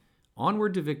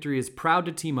Onward to Victory is proud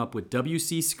to team up with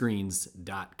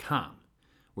WCScreens.com,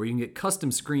 where you can get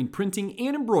custom screen printing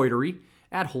and embroidery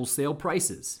at wholesale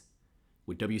prices.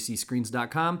 With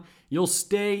WCScreens.com, you'll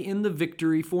stay in the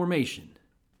victory formation.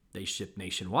 They ship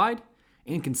nationwide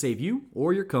and can save you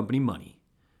or your company money.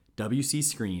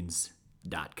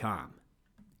 WCScreens.com.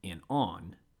 And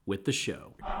on with the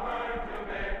show.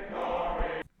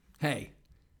 Hey,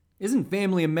 isn't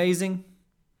family amazing?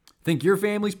 Think your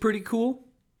family's pretty cool?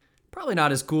 Probably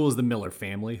not as cool as the Miller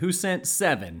family, who sent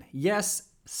 7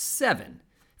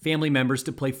 family members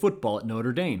to play football at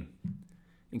Notre Dame,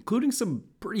 including some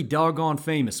pretty doggone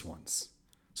famous ones.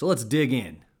 So let's dig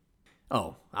in.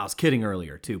 Oh, I was kidding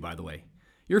earlier too, by the way.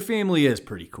 Your family is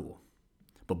pretty cool.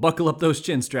 But buckle up those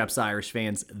chin straps, Irish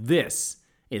fans. This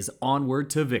is Onward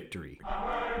to Victory.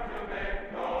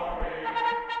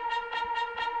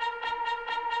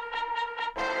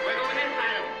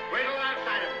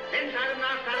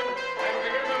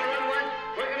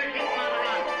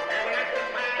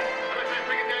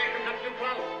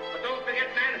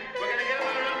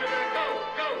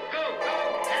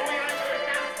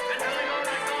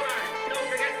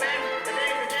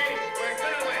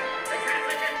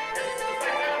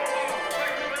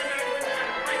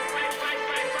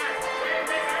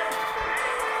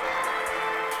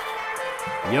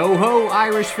 Yo-ho,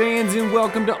 Irish fans, and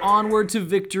welcome to Onward to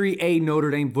Victory, a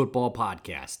Notre Dame football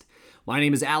podcast. My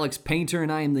name is Alex Painter,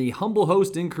 and I am the humble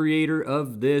host and creator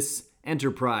of this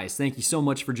enterprise. Thank you so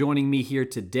much for joining me here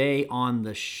today on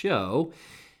the show.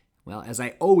 Well, as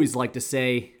I always like to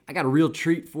say, I got a real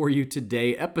treat for you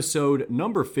today, episode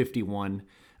number 51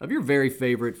 of your very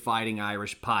favorite Fighting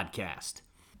Irish podcast.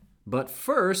 But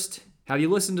first, have you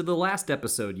listened to the last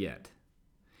episode yet?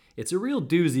 It's a real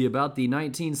doozy about the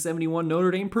 1971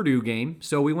 Notre Dame-Purdue game,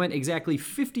 so we went exactly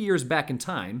 50 years back in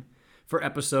time for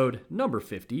episode number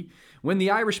 50, when the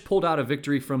Irish pulled out a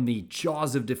victory from the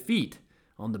jaws of defeat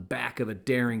on the back of a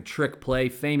daring trick play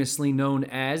famously known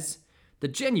as the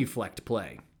genuflect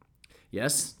play.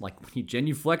 Yes, like when you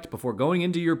genuflect before going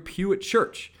into your pew at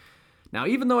church. Now,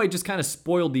 even though I just kind of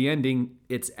spoiled the ending,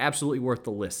 it's absolutely worth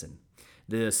the listen.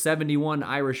 The 71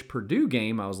 Irish-Purdue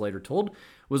game, I was later told,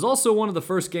 was also one of the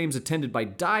first games attended by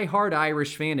die-hard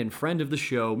Irish fan and friend of the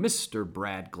show, Mr.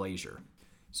 Brad Glazier.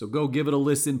 So go give it a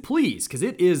listen, please, because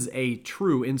it is a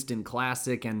true instant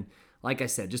classic and, like I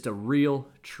said, just a real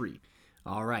treat.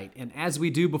 All right, and as we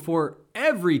do before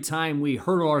every time we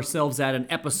hurl ourselves at an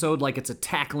episode like it's a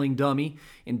tackling dummy,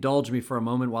 indulge me for a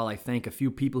moment while I thank a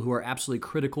few people who are absolutely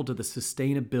critical to the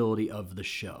sustainability of the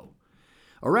show.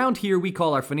 Around here, we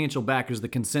call our financial backers the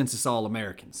Consensus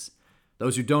All-Americans.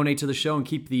 Those who donate to the show and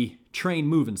keep the train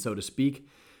moving, so to speak.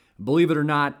 Believe it or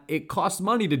not, it costs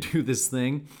money to do this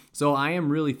thing, so I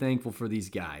am really thankful for these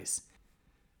guys.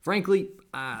 Frankly,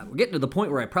 we're getting to the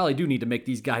point where I probably do need to make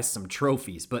these guys some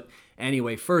trophies, but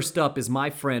anyway, first up is my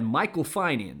friend Michael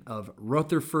Finan of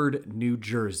Rutherford, New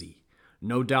Jersey.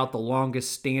 No doubt the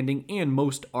longest standing and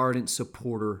most ardent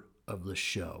supporter of the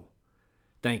show.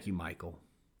 Thank you, Michael.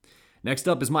 Next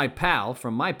up is my pal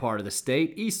from my part of the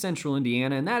state, East Central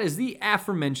Indiana, and that is the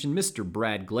aforementioned Mr.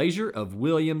 Brad Glazier of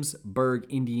Williamsburg,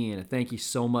 Indiana. Thank you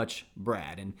so much,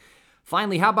 Brad. And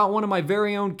finally, how about one of my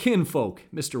very own kinfolk,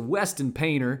 Mr. Weston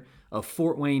Painter of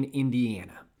Fort Wayne,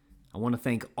 Indiana. I want to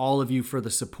thank all of you for the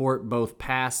support, both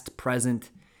past, present,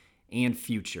 and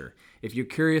future. If you're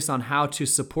curious on how to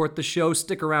support the show,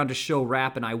 stick around to show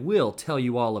wrap, and I will tell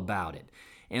you all about it.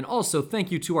 And also,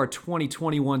 thank you to our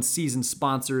 2021 season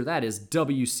sponsor, that is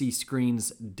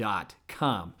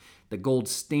WCScreens.com, the gold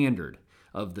standard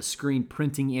of the screen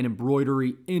printing and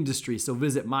embroidery industry. So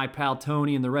visit my pal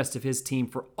Tony and the rest of his team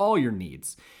for all your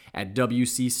needs at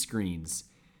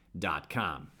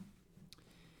WCScreens.com.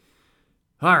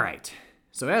 All right,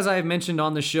 so as I have mentioned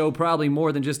on the show probably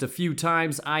more than just a few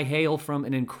times, I hail from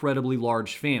an incredibly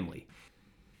large family.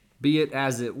 Be it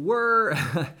as it were,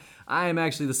 I am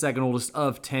actually the second oldest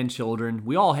of 10 children.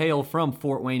 We all hail from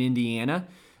Fort Wayne, Indiana,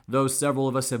 though several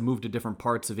of us have moved to different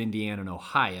parts of Indiana and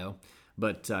Ohio.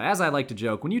 But as I like to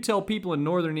joke, when you tell people in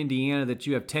northern Indiana that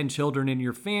you have 10 children in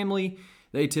your family,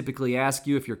 they typically ask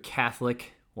you if you're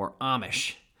Catholic or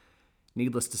Amish.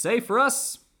 Needless to say, for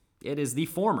us, it is the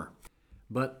former.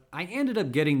 But I ended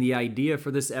up getting the idea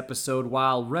for this episode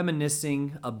while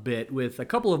reminiscing a bit with a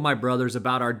couple of my brothers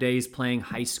about our days playing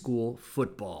high school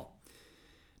football.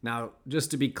 Now,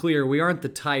 just to be clear, we aren't the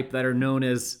type that are known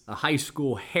as a high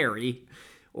school Harry,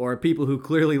 or people who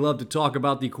clearly love to talk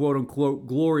about the quote-unquote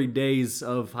glory days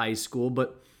of high school,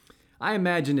 but I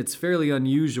imagine it's fairly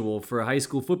unusual for a high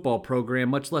school football program,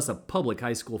 much less a public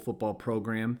high school football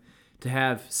program, to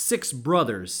have 6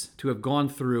 brothers to have gone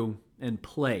through and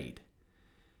played.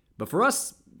 But for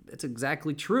us, it's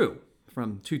exactly true.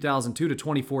 From 2002 to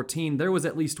 2014, there was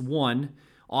at least one,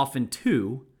 often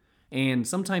two, and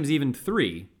sometimes even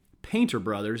three Painter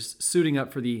brothers suiting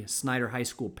up for the Snyder High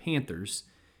School Panthers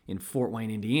in Fort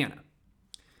Wayne, Indiana.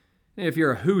 If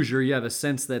you're a Hoosier, you have a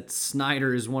sense that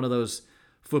Snyder is one of those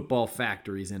football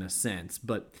factories in a sense.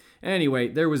 But anyway,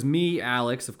 there was me,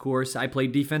 Alex, of course. I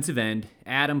played defensive end.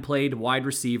 Adam played wide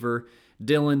receiver.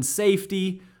 Dylan,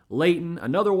 safety. Leighton,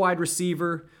 another wide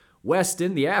receiver.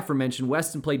 Weston, the aforementioned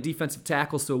Weston, played defensive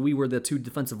tackle, so we were the two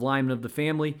defensive linemen of the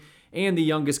family. And the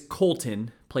youngest, Colton,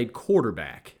 played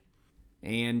quarterback.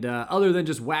 And other than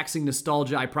just waxing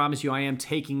nostalgia, I promise you I am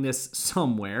taking this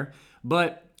somewhere.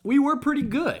 But we were pretty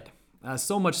good.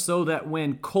 So much so that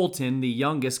when Colton, the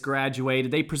youngest, graduated,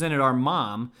 they presented our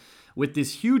mom with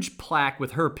this huge plaque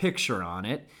with her picture on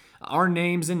it, our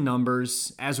names and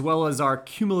numbers, as well as our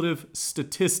cumulative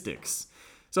statistics.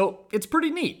 So it's pretty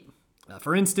neat.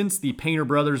 For instance, the Painter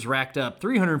brothers racked up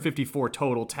 354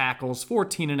 total tackles,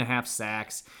 14 and a half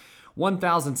sacks,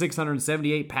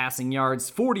 1,678 passing yards,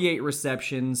 48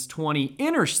 receptions, 20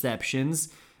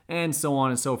 interceptions, and so on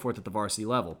and so forth at the varsity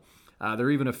level. There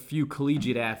are even a few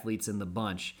collegiate athletes in the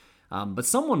bunch. But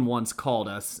someone once called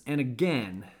us, and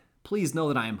again, please know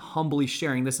that I am humbly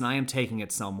sharing this and I am taking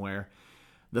it somewhere,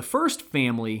 the first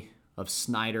family of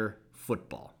Snyder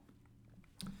football.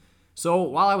 So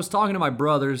while I was talking to my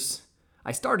brothers,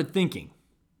 I started thinking,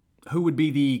 who would be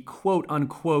the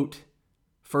quote-unquote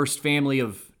first family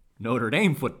of Notre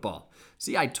Dame football?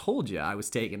 See, I told you I was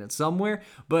taking it somewhere,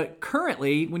 but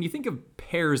currently, when you think of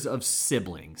pairs of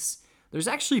siblings, there's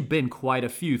actually been quite a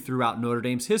few throughout Notre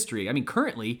Dame's history. I mean,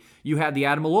 currently, you have the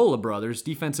Ademilola brothers,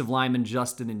 defensive linemen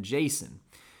Justin and Jason.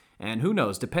 And who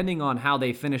knows, depending on how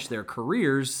they finish their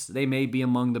careers, they may be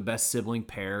among the best sibling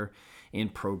pair in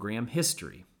program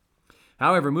history.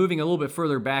 However, moving a little bit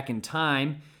further back in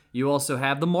time, you also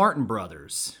have the Martin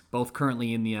brothers, both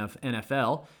currently in the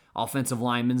NFL, offensive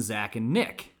linemen Zach and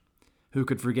Nick. Who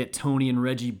could forget Tony and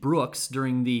Reggie Brooks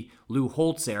during the Lou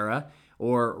Holtz era,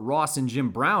 or Ross and Jim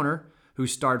Browner, who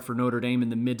starred for Notre Dame in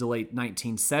the mid to late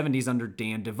 1970s under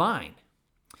Dan Devine.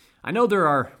 I know there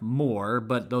are more,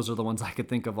 but those are the ones I could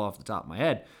think of off the top of my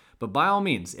head. But by all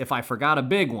means, if I forgot a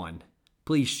big one,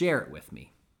 please share it with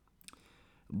me.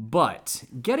 But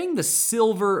getting the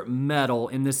silver medal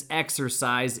in this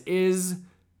exercise is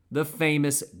the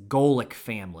famous Golic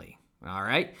family. All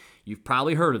right? You've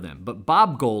probably heard of them. But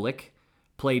Bob Golic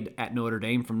played at Notre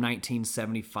Dame from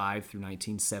 1975 through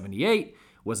 1978,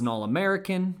 was an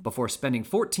All-American before spending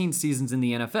 14 seasons in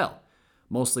the NFL,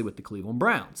 mostly with the Cleveland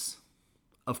Browns.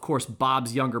 Of course,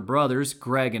 Bob's younger brothers,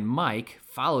 Greg and Mike,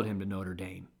 followed him to Notre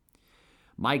Dame.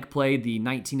 Mike played the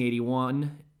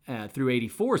 1981 through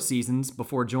 84 seasons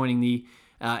before joining the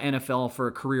NFL for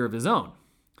a career of his own.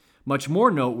 Much more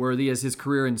noteworthy is his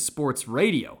career in sports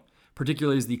radio,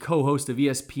 particularly as the co-host of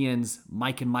ESPN's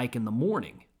Mike and Mike in the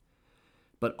Morning.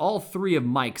 But all three of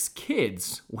Mike's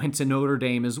kids went to Notre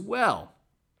Dame as well.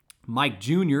 Mike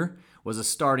Jr. was a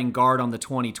starting guard on the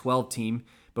 2012 team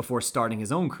before starting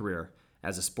his own career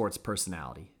as a sports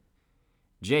personality.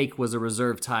 Jake was a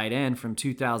reserve tight end from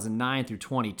 2009 through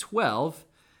 2012,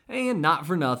 and not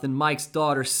for nothing, Mike's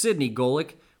daughter, Sydney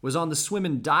Golic, was on the swim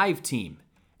and dive team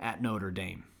at Notre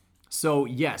Dame. So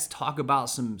yes, talk about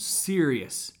some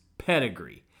serious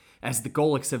pedigree, as the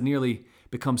Golics have nearly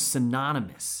become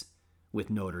synonymous with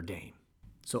Notre Dame.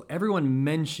 So everyone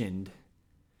mentioned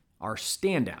our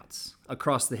standouts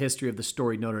across the history of the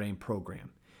storied Notre Dame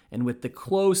program. And with the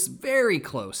close, very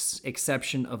close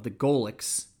exception of the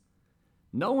Golics,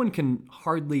 no one can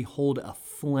hardly hold a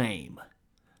flame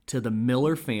to the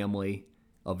Miller family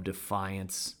of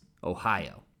Defiance,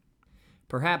 Ohio.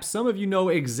 Perhaps some of you know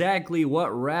exactly what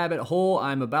rabbit hole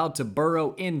I'm about to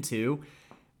burrow into,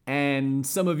 and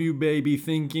some of you may be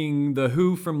thinking the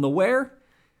who from the where.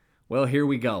 Well, here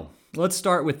we go. Let's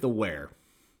start with the where.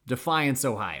 Defiance,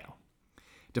 Ohio.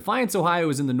 Defiance, Ohio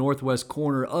is in the northwest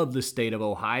corner of the state of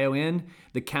Ohio and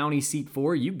the county seat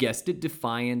for, you guessed it,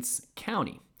 Defiance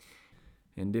County.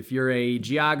 And if you're a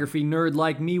geography nerd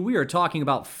like me, we are talking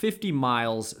about 50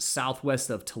 miles southwest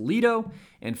of Toledo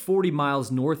and 40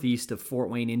 miles northeast of Fort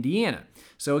Wayne, Indiana.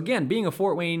 So again, being a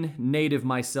Fort Wayne native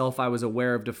myself, I was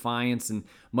aware of Defiance, and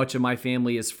much of my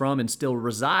family is from and still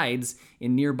resides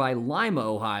in nearby Lima,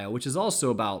 Ohio, which is also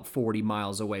about 40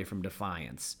 miles away from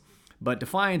Defiance. But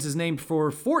Defiance is named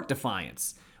for Fort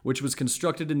Defiance, which was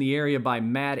constructed in the area by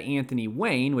Mad Anthony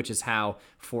Wayne, which is how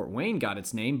Fort Wayne got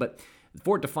its name. But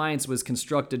Fort Defiance was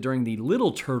constructed during the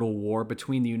Little Turtle War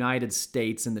between the United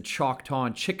States and the Choctaw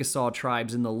and Chickasaw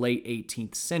tribes in the late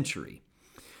 18th century.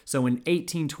 So in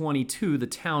 1822, the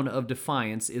town of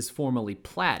Defiance is formally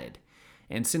platted.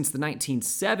 And since the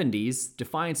 1970s,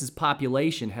 Defiance's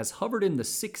population has hovered in the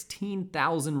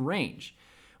 16,000 range,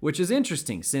 which is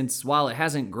interesting since while it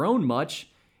hasn't grown much,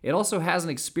 it also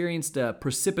hasn't experienced a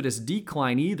precipitous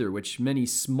decline either, which many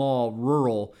small,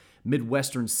 rural,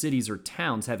 Midwestern cities or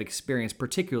towns have experienced,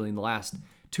 particularly in the last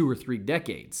 2 or 3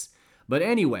 decades. But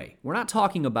anyway, we're not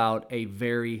talking about a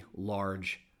very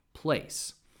large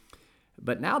place.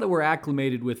 But now that we're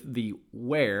acclimated with the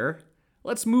where,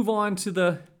 let's move on to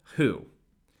the who.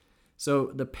 So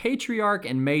the patriarch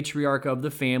and matriarch of the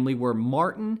family were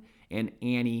Martin and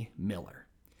Annie Miller.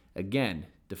 Again,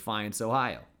 Defiance,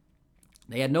 Ohio.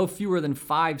 They had no fewer than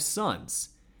 5 sons: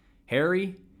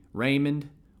 Harry, Raymond,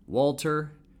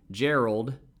 Walter,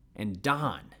 Gerald, and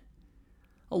Don.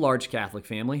 A large Catholic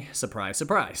family. Surprise,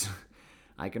 surprise.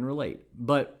 I can relate.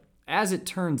 But as it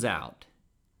turns out,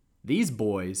 these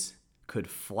boys could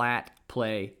flat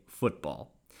play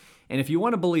football. And if you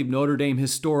want to believe Notre Dame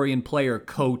historian, player,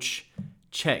 coach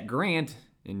Chet Grant,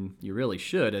 and you really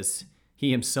should, as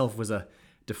he himself was a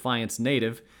Defiance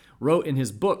native, wrote in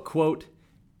his book, quote,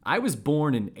 "I was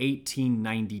born in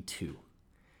 1892,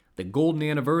 the golden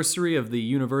anniversary of the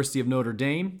University of Notre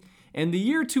Dame, and the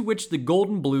year to which the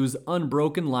Golden Blues'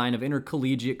 unbroken line of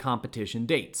intercollegiate competition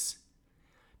dates.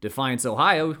 Defiance,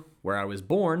 Ohio, where I was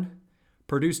born,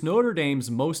 produced Notre Dame's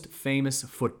most famous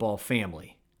football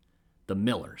family, the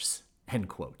Millers," end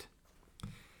quote.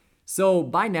 So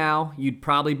by now, you'd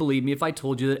probably believe me if I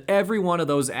told you that every one of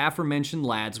those aforementioned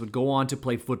lads would go on to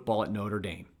play football at Notre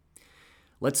Dame.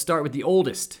 Let's start with the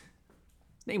oldest.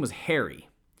 His name was Harry,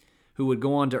 who would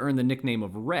go on to earn the nickname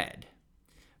of Red.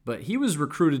 But he was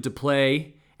recruited to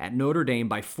play at Notre Dame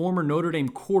by former Notre Dame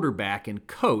quarterback and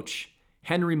coach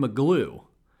Henry McGlue,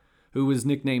 who was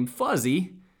nicknamed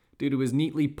Fuzzy due to his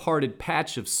neatly parted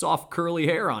patch of soft curly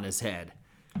hair on his head.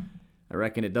 I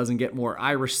reckon it doesn't get more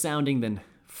Irish sounding than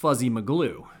Fuzzy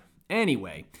McGlue.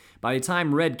 Anyway, by the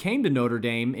time Red came to Notre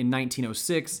Dame in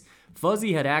 1906,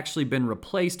 Fuzzy had actually been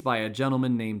replaced by a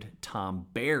gentleman named Tom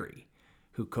Barry,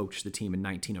 who coached the team in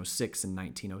 1906 and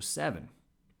 1907.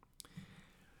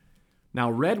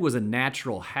 Now, Red was a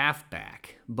natural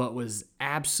halfback, but was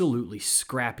absolutely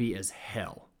scrappy as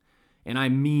hell. And I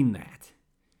mean that.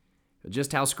 But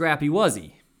just how scrappy was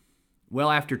he?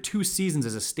 Well, after 2 seasons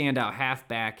as a standout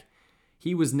halfback,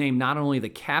 he was named not only the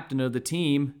captain of the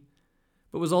team,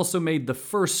 but was also made the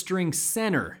first-string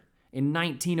center in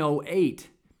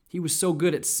 1908. He was so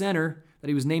good at center that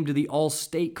he was named to the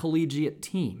All-State Collegiate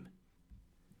team.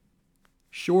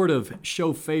 Short of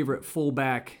show favorite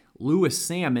fullback Louis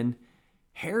Salmon,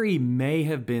 Harry may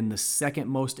have been the second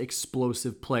most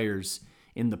explosive players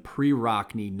in the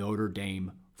pre-Rockne Notre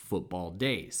Dame football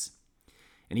days.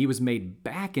 And he was made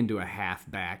back into a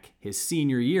halfback his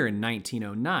senior year in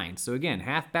 1909. So again,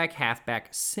 halfback,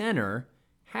 center,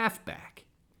 halfback.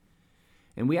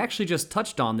 And we actually just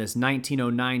touched on this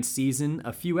 1909 season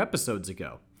a few episodes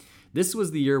ago. This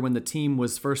was the year when the team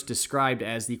was first described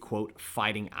as the, quote,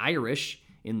 Fighting Irish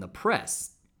in the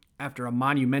press after a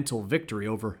monumental victory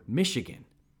over Michigan.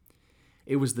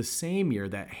 It was the same year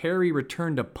that Harry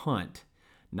returned a punt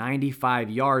 95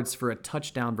 yards for a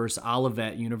touchdown versus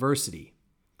Olivet University.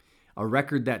 A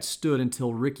record that stood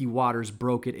until Ricky Watters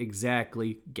broke it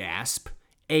exactly, gasp,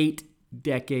 8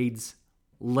 decades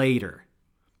later.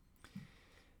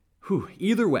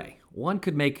 Either way, one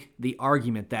could make the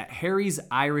argument that Harry's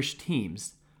Irish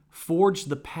teams forged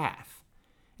the path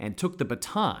and took the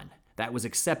baton that was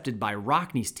accepted by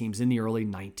Rockne's teams in the early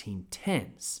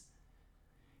 1910s.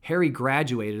 Harry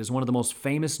graduated as one of the most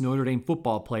famous Notre Dame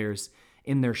football players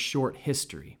in their short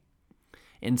history,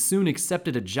 and soon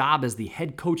accepted a job as the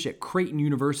head coach at Creighton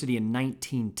University in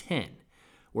 1910,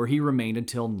 where he remained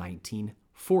until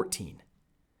 1914.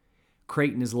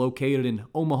 Creighton is located in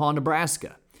Omaha,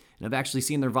 Nebraska, and I've actually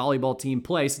seen their volleyball team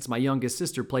play since my youngest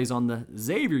sister plays on the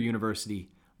Xavier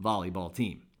University volleyball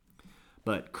team.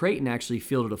 But Creighton actually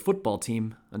fielded a football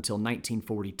team until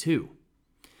 1942.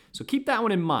 So keep that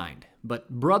one in mind. But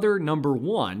brother number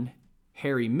 1,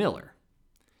 Harry Miller,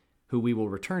 who we will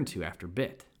return to after a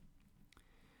bit.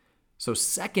 So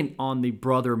second on the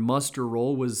brother muster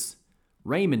roll was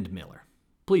Raymond Miller.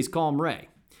 Please call him Ray.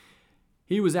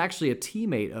 He was actually a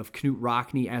teammate of Knute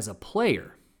Rockne as a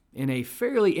player in a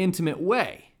fairly intimate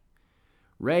way.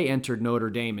 Ray entered Notre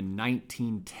Dame in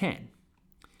 1910.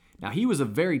 Now, he was a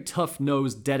very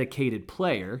tough-nosed, dedicated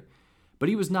player, but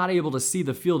he was not able to see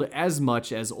the field as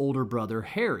much as older brother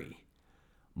Harry,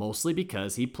 mostly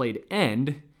because he played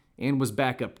end and was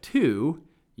backup to,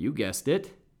 you guessed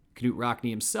it, Knute Rockne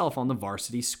himself on the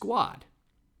varsity squad.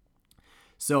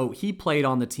 So he played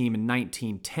on the team in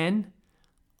 1910,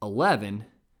 11,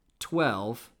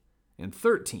 12, and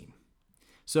 13.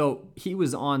 So he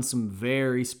was on some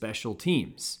very special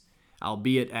teams,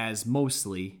 albeit as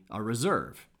mostly a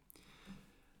reserve.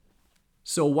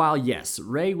 So while, yes,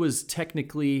 Ray was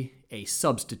technically a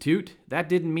substitute, that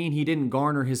didn't mean he didn't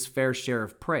garner his fair share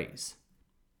of praise.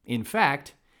 In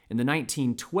fact, in the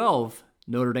 1912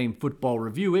 Notre Dame Football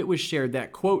Review, it was shared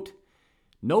that, quote,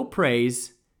 "No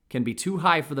praise can be too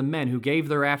high for the men who gave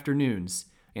their afternoons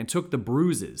and took the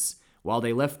bruises while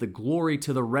they left the glory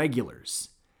to the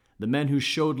regulars, the men who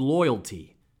showed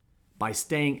loyalty by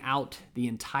staying out the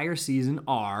entire season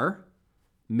are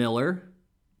Miller,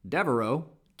 Devereaux,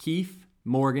 Keefe,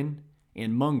 Morgan,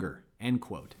 and Munger," end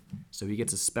quote. So he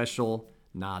gets a special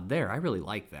nod there. I really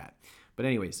like that. But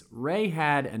anyways, Ray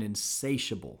had an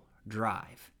insatiable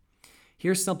drive.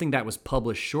 Here's something that was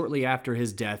published shortly after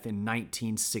his death in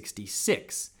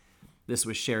 1966. This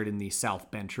was shared in the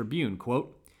South Bend Tribune,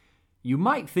 quote, "You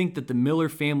might think that the Miller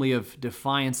family of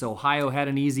Defiance, Ohio had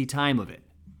an easy time of it.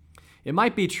 It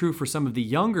might be true for some of the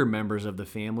younger members of the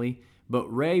family,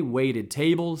 but Ray waited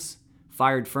tables,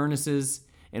 fired furnaces,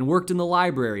 and worked in the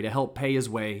library to help pay his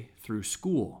way through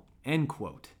school," end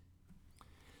quote.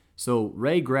 So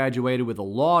Ray graduated with a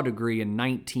law degree in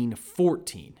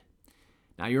 1914.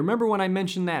 Now, you remember when I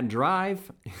mentioned that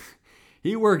drive?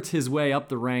 He worked his way up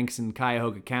the ranks in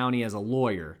Cuyahoga County as a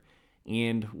lawyer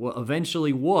and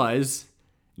eventually was,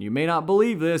 you may not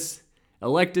believe this,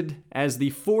 elected as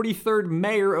the 43rd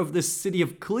mayor of the city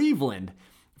of Cleveland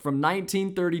from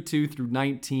 1932 through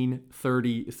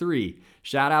 1933.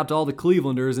 Shout out to all the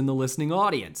Clevelanders in the listening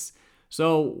audience.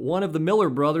 So one of the Miller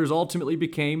brothers ultimately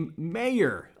became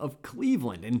mayor of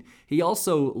Cleveland, and he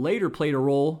also later played a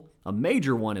role, a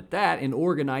major one at that, in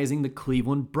organizing the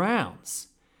Cleveland Browns,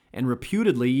 and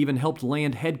reputedly even helped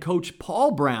land head coach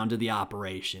Paul Brown to the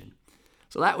operation.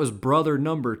 So that was brother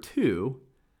number 2,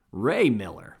 Ray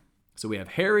Miller. So we have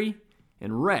Harry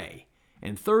and Ray,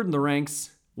 and third in the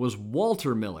ranks was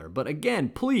Walter Miller, but again,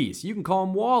 please, you can call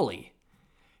him Wally.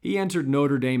 He entered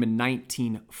Notre Dame in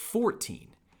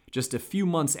 1914, just a few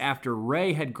months after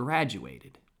Ray had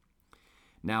graduated.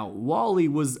 Now, Wally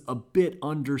was a bit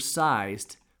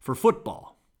undersized for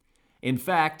football. In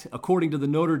fact, according to the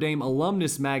Notre Dame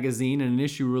Alumnus magazine in an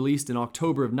issue released in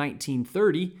October of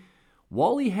 1930,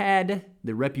 Wally had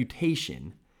the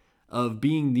reputation of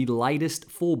being the lightest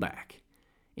fullback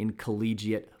in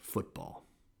collegiate football.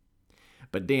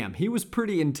 But damn, he was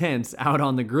pretty intense out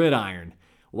on the gridiron.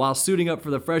 While suiting up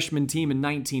for the freshman team in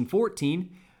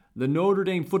 1914, the Notre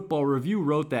Dame Football Review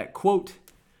wrote that, quote,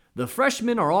 "The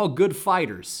freshmen are all good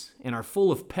fighters and are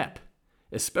full of pep,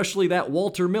 especially that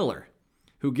Walter Miller,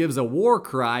 who gives a war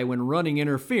cry when running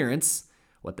interference,"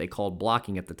 what they called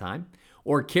blocking at the time,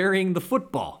 "or carrying the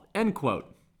football," end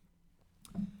quote.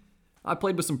 I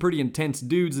played with some pretty intense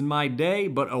dudes in my day,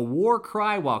 but a war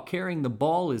cry while carrying the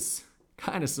ball is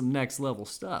kind of some next level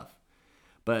stuff.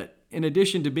 But in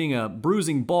addition to being a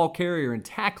bruising ball carrier and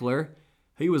tackler,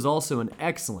 he was also an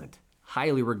excellent,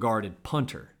 highly regarded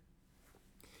punter.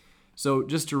 So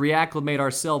just to reacclimate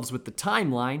ourselves with the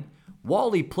timeline,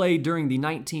 Wally played during the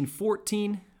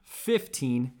 1914,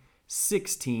 15,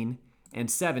 16, and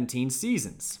 17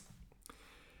 seasons.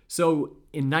 So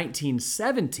in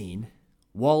 1917,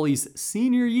 Wally's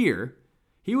senior year,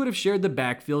 he would have shared the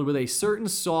backfield with a certain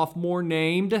sophomore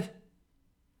named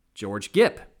George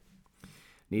Gipp.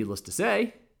 Needless to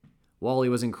say, Wally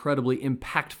was incredibly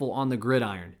impactful on the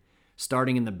gridiron,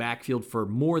 starting in the backfield for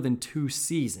more than 2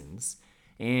 seasons,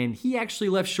 and he actually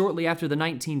left shortly after the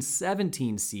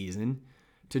 1917 season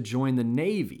to join the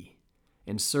Navy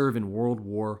and serve in World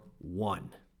War I.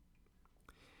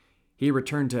 He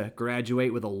returned to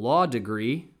graduate with a law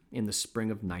degree in the spring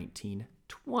of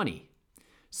 1920.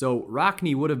 So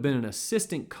Rockne would have been an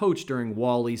assistant coach during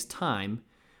Wally's time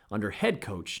under head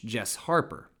coach Jess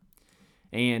Harper.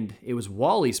 And it was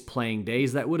Wally's playing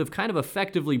days that would have kind of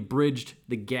effectively bridged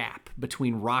the gap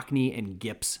between Rockne and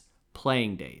Gipp's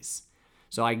playing days.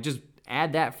 So I just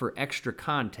add that for extra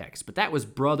context. But that was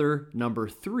brother number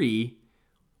 3,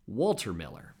 Walter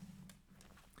Miller.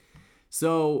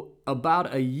 So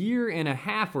about a year and a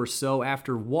half or so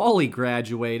after Wally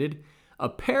graduated, a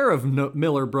pair of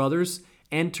Miller brothers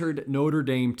entered Notre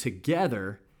Dame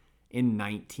together in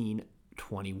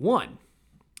 1921.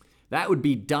 That would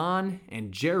be Don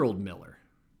and Gerald Miller,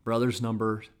 brothers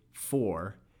number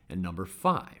 4 and number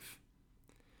 5.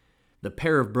 The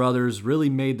pair of brothers really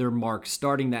made their mark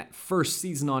starting that first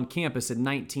season on campus in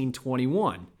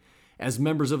 1921 as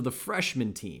members of the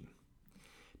freshman team.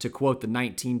 To quote the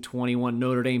 1921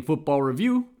 Notre Dame Football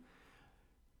Review,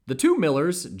 "The two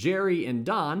Millers, Jerry and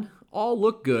Don, all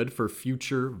look good for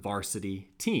future varsity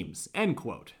teams, end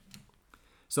quote.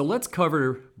 So let's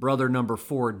cover brother number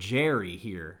 4, Jerry,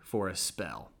 here for a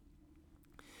spell.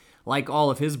 Like all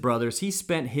of his brothers, he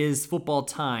spent his football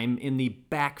time in the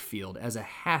backfield as a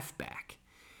halfback.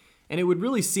 And it would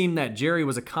really seem that Jerry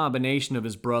was a combination of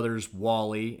his brothers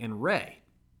Wally and Ray.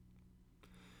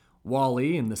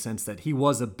 Wally in the sense that he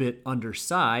was a bit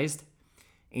undersized,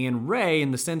 and Ray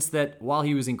in the sense that while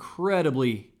he was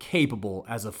incredibly capable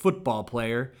as a football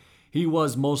player, he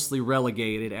was mostly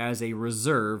relegated as a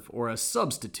reserve or a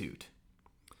substitute.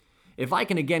 If I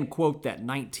can again quote that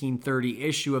 1930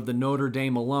 issue of the Notre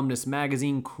Dame Alumnus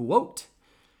magazine, quote,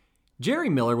 "Jerry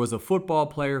Miller was a football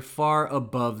player far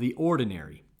above the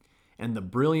ordinary, and the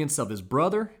brilliance of his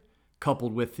brother,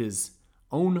 coupled with his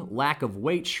own lack of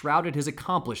weight, shrouded his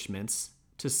accomplishments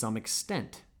to some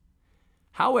extent.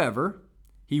 However,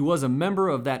 he was a member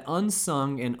of that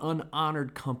unsung and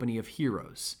unhonored company of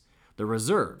heroes, the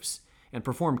reserves, and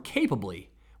performed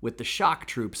capably with the shock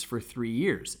troops for 3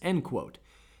 years," end quote.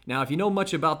 Now, if you know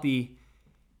much about the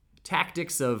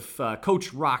tactics of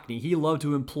Coach Rockne, he loved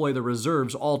to employ the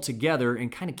reserves all together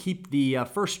and kind of keep the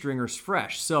first stringers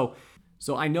fresh. So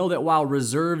I know that while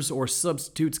reserves or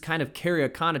substitutes kind of carry a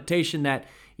connotation that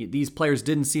these players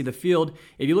didn't see the field,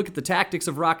 if you look at the tactics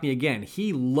of Rockne again,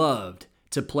 he loved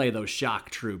to play those shock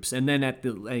troops. And then at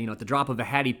the drop of a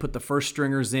hat, he'd put the first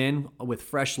stringers in with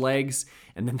fresh legs,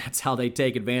 and then that's how they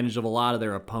take advantage of a lot of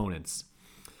their opponents.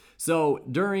 So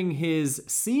during his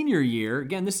senior year,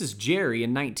 again, this is Jerry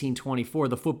in 1924,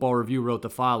 the Football Review wrote the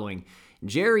following: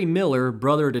 "Jerry Miller,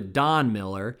 brother to Don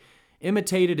Miller,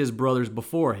 imitated his brothers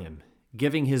before him,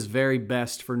 giving his very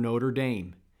best for Notre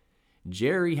Dame.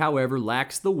 Jerry, however,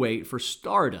 lacks the weight for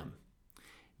stardom.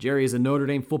 Jerry is a Notre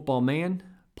Dame football man,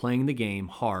 playing the game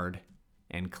hard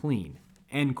and clean,"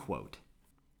 end quote.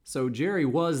 So Jerry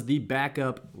was the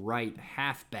backup right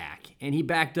halfback, and he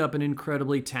backed up an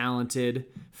incredibly talented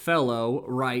fellow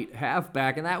right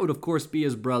halfback, and that would, of course, be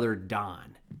his brother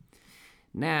Don.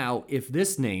 Now, if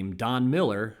this name, Don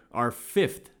Miller, our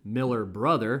 5th Miller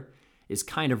brother, is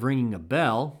kind of ringing a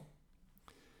bell,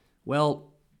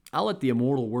 well, I'll let the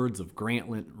immortal words of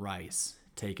Grantland Rice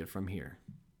take it from here.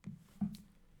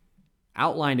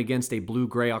 Outlined against a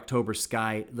blue-gray October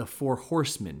sky, the 4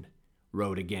 horsemen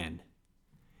rode again.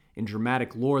 In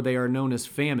dramatic lore, they are known as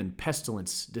famine,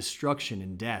 pestilence, destruction,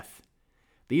 and death.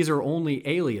 These are only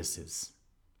aliases.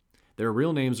 Their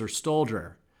real names are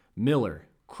Stoldrer, Miller,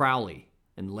 Crowley,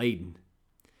 and Layden.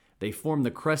 They form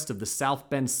the crest of the South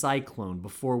Bend Cyclone,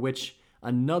 before which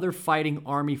another Fighting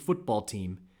Army football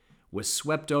team was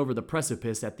swept over the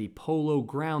precipice at the Polo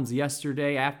Grounds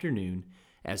yesterday afternoon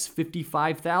as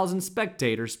 55,000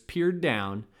 spectators peered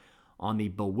down on the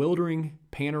bewildering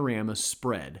panorama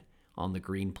spread on the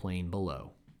green plain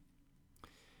below.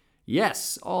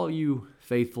 Yes, all you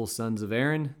faithful sons of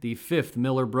Aaron, the 5th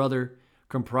Miller brother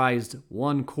comprised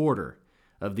 1/4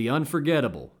 of the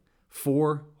unforgettable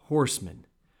 4 horsemen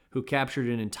who captured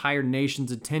an entire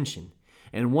nation's attention,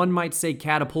 and one might say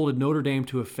catapulted Notre Dame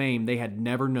to a fame they had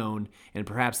never known and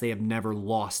perhaps they have never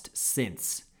lost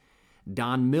since.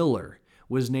 Don Miller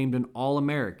was named an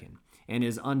All-American and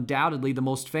is undoubtedly the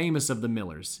most famous of the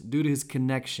Millers due to his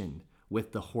connection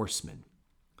with the horsemen.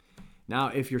 Now,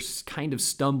 if you're kind of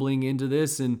stumbling into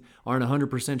this and aren't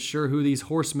 100% sure who these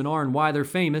horsemen are and why they're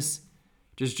famous,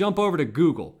 just jump over to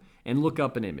Google and look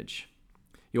up an image.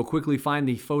 You'll quickly find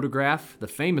the photograph, the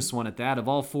famous one at that, of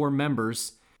all 4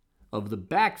 members of the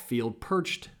backfield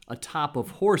perched atop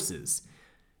of horses.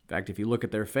 In fact, if you look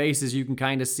at their faces, you can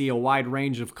kind of see a wide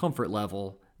range of comfort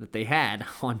level that they had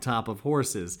on top of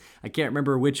horses. I can't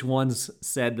remember which ones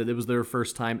said that it was their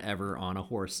first time ever on a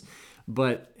horse.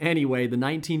 But anyway, the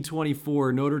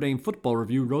 1924 Notre Dame Football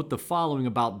Review wrote the following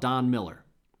about Don Miller.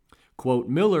 Quote,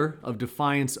 "Miller of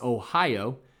Defiance,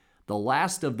 Ohio, the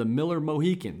last of the Miller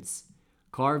Mohicans,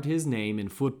 carved his name in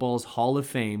football's Hall of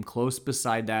Fame close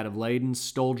beside that of Layden,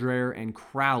 Stoldrer, and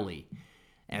Crowley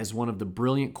as one of the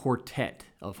brilliant quartet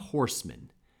of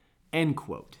horsemen," end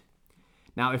quote.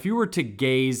 Now, if you were to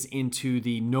gaze into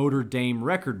the Notre Dame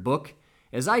record book,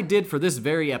 as I did for this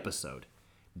very episode,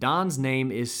 Don's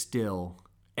name is still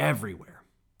everywhere.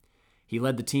 He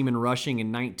led the team in rushing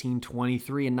in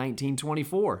 1923 and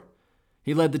 1924.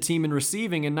 He led the team in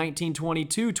receiving in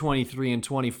 1922, 23, and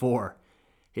 24.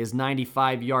 His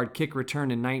 95-yard kick return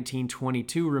in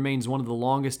 1922 remains one of the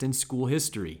longest in school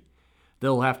history.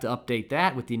 They'll have to update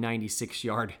that with the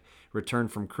 96-yard return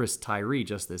from Chris Tyree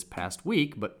just this past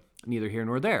week, but neither here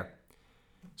nor there.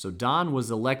 So Don was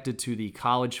elected to the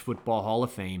College Football Hall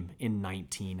of Fame in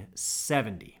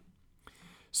 1970.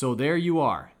 So there you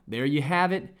are. There you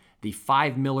have it, the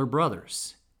 5 Miller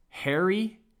brothers.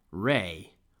 Harry,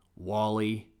 Ray,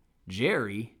 Wally,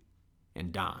 Jerry,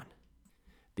 and Don.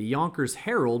 The Yonkers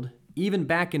Herald, even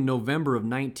back in November of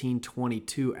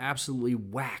 1922, absolutely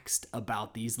waxed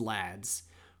about these lads.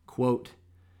 Quote,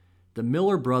 "The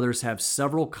Miller brothers have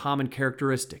several common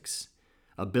characteristics: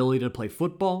 ability to play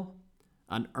football,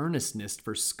 an earnestness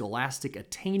for scholastic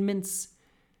attainments,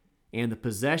 and the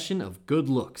possession of good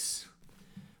looks,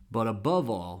 but above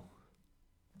all,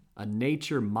 a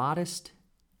nature modest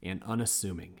and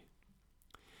unassuming."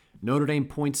 Notre Dame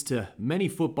points to many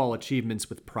football achievements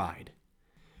with pride,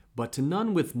 but to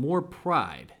none with more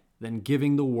pride than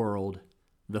giving the world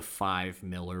the 5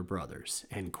 Miller brothers,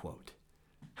 end quote.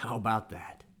 How about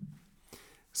that?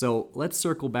 So let's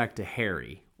circle back to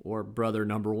Harry, or brother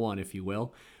number 1, if you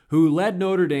will, who led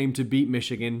Notre Dame to beat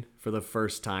Michigan for the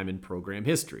first time in program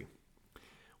history.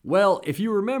 Well, if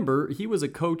you remember, he was a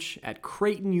coach at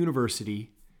Creighton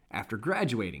University after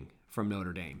graduating from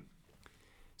Notre Dame.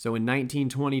 So in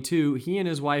 1922, he and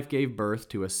his wife gave birth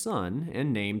to a son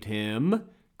and named him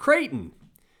Creighton.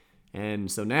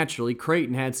 And so naturally,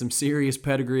 Creighton had some serious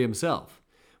pedigree himself.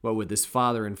 Well, with his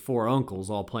father and 4 uncles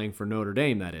all playing for Notre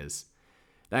Dame, that is.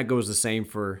 That goes the same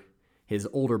for his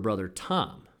older brother,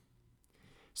 Tom.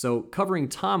 So covering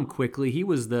Tom quickly, he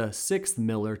was the 6th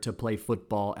Miller to play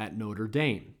football at Notre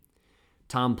Dame.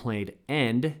 Tom played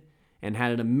end and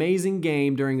had an amazing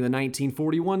game during the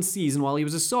 1941 season while he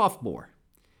was a sophomore.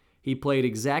 He played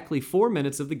exactly 4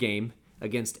 minutes of the game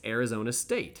against Arizona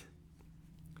State.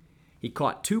 He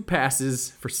caught 2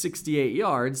 passes for 68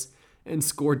 yards and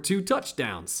scored 2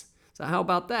 touchdowns. So how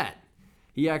about that?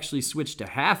 He actually switched to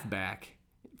halfback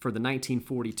for the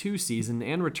 1942 season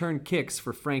and returned kicks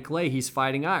for Frank Leahy's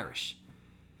Fighting Irish.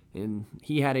 And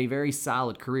he had a very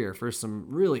solid career for some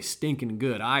really stinking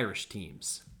good Irish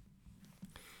teams.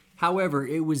 However,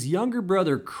 it was younger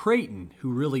brother Creighton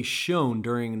who really shone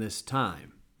during this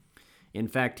time. In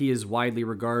fact, he is widely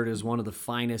regarded as one of the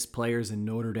finest players in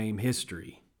Notre Dame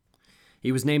history.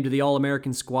 He was named to the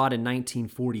All-American squad in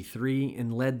 1943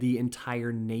 and led the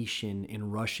entire nation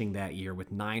in rushing that year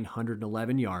with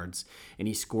 911 yards, and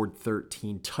he scored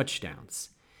 13 touchdowns.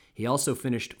 He also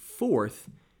finished 4th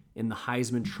in the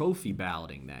Heisman Trophy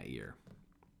balloting that year.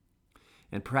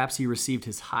 And perhaps he received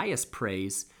his highest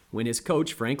praise when his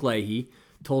coach, Frank Leahy,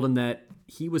 told him that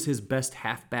he was his best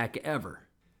halfback ever,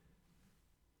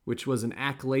 which was an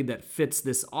accolade that fits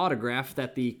this autograph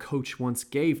that the coach once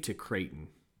gave to Creighton.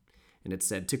 And it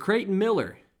said, "To Creighton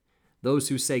Miller, those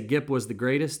who say Gip was the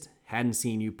greatest hadn't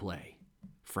seen you play.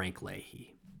 Frank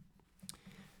Leahy."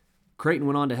 Creighton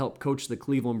went on to help coach the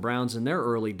Cleveland Browns in their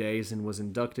early days and was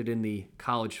inducted in the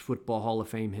College Football Hall of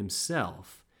Fame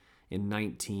himself in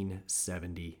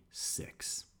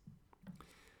 1976.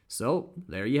 So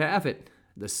there you have it,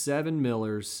 the 7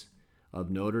 Millers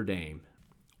of Notre Dame.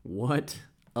 What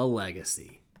a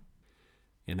legacy.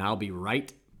 And I'll be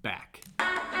right back.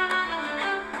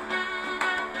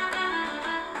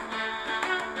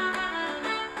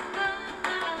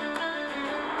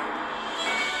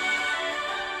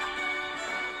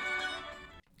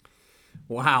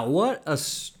 Wow, what a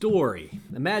story.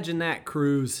 Imagine that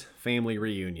cruise family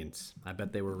reunions. I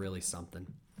bet they were really something.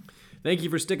 Thank you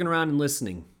for sticking around and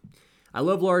listening. I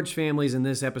love large families, and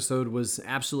this episode was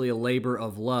absolutely a labor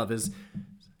of love. As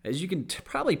you can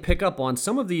probably pick up on,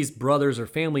 some of these brothers or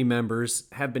family members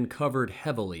have been covered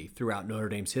heavily throughout Notre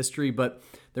Dame's history, but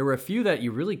there were a few that I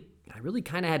really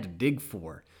kind of had to dig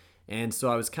for. And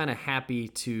so I was kind of happy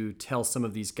to tell some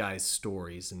of these guys'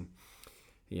 stories. And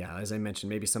yeah, as I mentioned,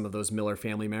 maybe some of those Miller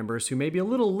family members who may be a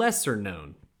little lesser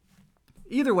known.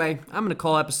 Either way, I'm going to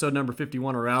call episode number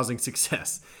 51 a rousing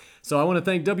success. So I want to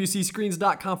thank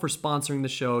WCScreens.com for sponsoring the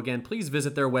show. Again, please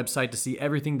visit their website to see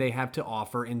everything they have to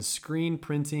offer in screen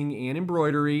printing and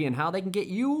embroidery and how they can get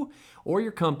you or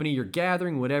your company, your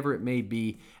gathering, whatever it may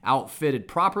be, outfitted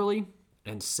properly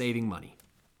and saving money.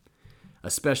 A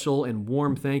special and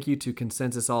warm thank you to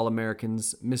Consensus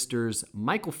All-Americans, Misters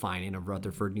Michael Finan of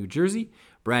Rutherford, New Jersey,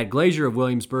 Brad Glazier of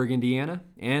Williamsburg, Indiana,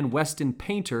 and Weston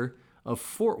Painter of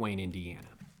Fort Wayne, Indiana.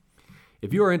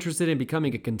 If you are interested in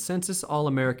becoming a Consensus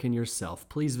All-American yourself,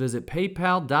 please visit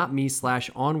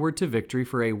paypal.me/onwardtovictory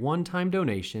for a one-time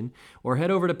donation, or head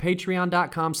over to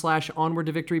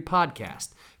patreon.com/onwardtovictorypodcast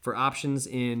for options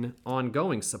in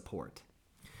ongoing support.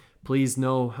 Please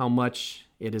know how much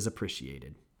it is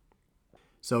appreciated.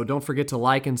 So don't forget to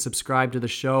like and subscribe to the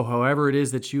show, however it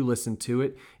is that you listen to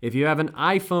it. If you have an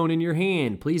iPhone in your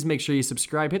hand, please make sure you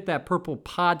subscribe. Hit that purple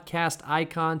podcast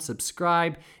icon,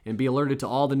 subscribe, and be alerted to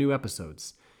all the new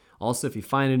episodes. Also, if you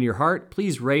find it in your heart,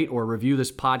 please rate or review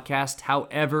this podcast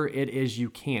however it is you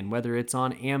can, whether it's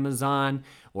on Amazon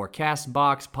or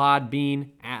CastBox, Podbean,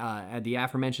 the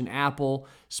aforementioned Apple,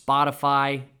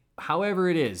 Spotify, however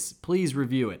it is, please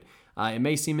review it. It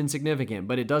may seem insignificant,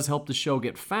 but it does help the show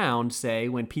get found, say,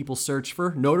 when people search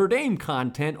for Notre Dame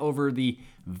content over the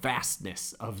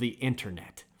vastness of the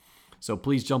internet. So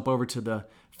please jump over to the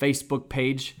Facebook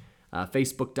page,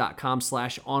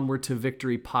 facebook.com/Onward to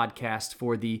Victory podcast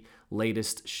for the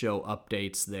latest show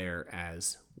updates there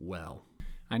as well.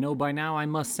 I know by now I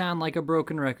must sound like a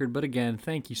broken record, but again,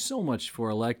 thank you so much for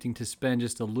electing to spend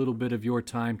just a little bit of your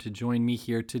time to join me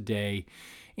here today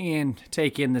and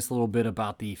take in this little bit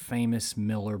about the famous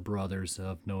Miller brothers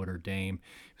of Notre Dame.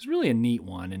 It was really a neat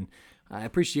one, and I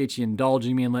appreciate you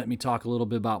indulging me and letting me talk a little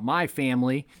bit about my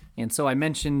family. And so I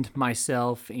mentioned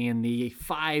myself and the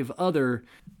 5 other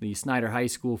the Snyder High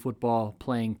School football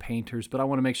playing Painters, but I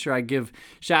want to make sure I give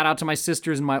shout out to my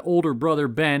sisters and my older brother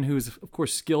Ben, who's of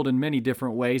course skilled in many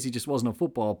different ways. He just wasn't a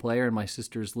football player, and my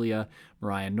sisters Leah,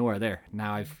 Mariah, and Nora. There,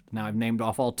 now I've named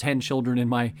off all 10 children in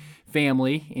my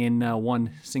family in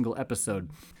one single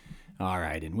episode. All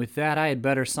right, and with that, I had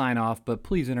better sign off, but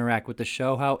please interact with the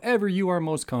show however you are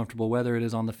most comfortable, whether it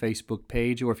is on the Facebook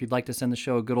page or if you'd like to send the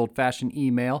show a good old-fashioned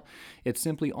email, it's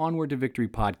simply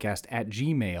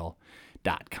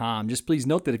onwardtovictorypodcast@gmail.com. Just please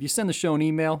note that if you send the show an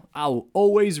email, I'll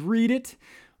always read it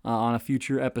on a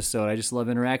future episode. I just love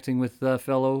interacting with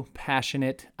fellow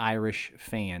passionate Irish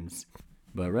fans.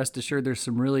 But rest assured, there's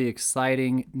some really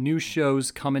exciting new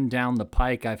shows coming down the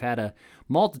pike. I've had a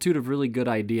multitude of really good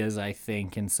ideas, I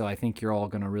think, and so I think you're all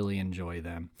going to really enjoy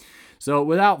them. So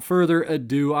without further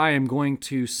ado, I am going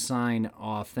to sign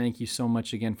off. Thank you so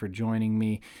much again for joining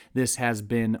me. This has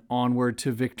been Onward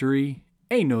to Victory,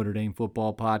 a Notre Dame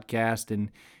football podcast,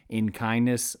 and in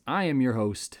kindness, I am your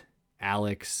host,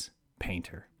 Alex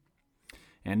Painter.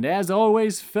 And as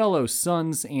always, fellow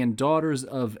sons and daughters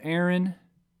of Aaron,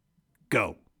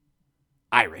 go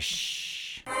Irish!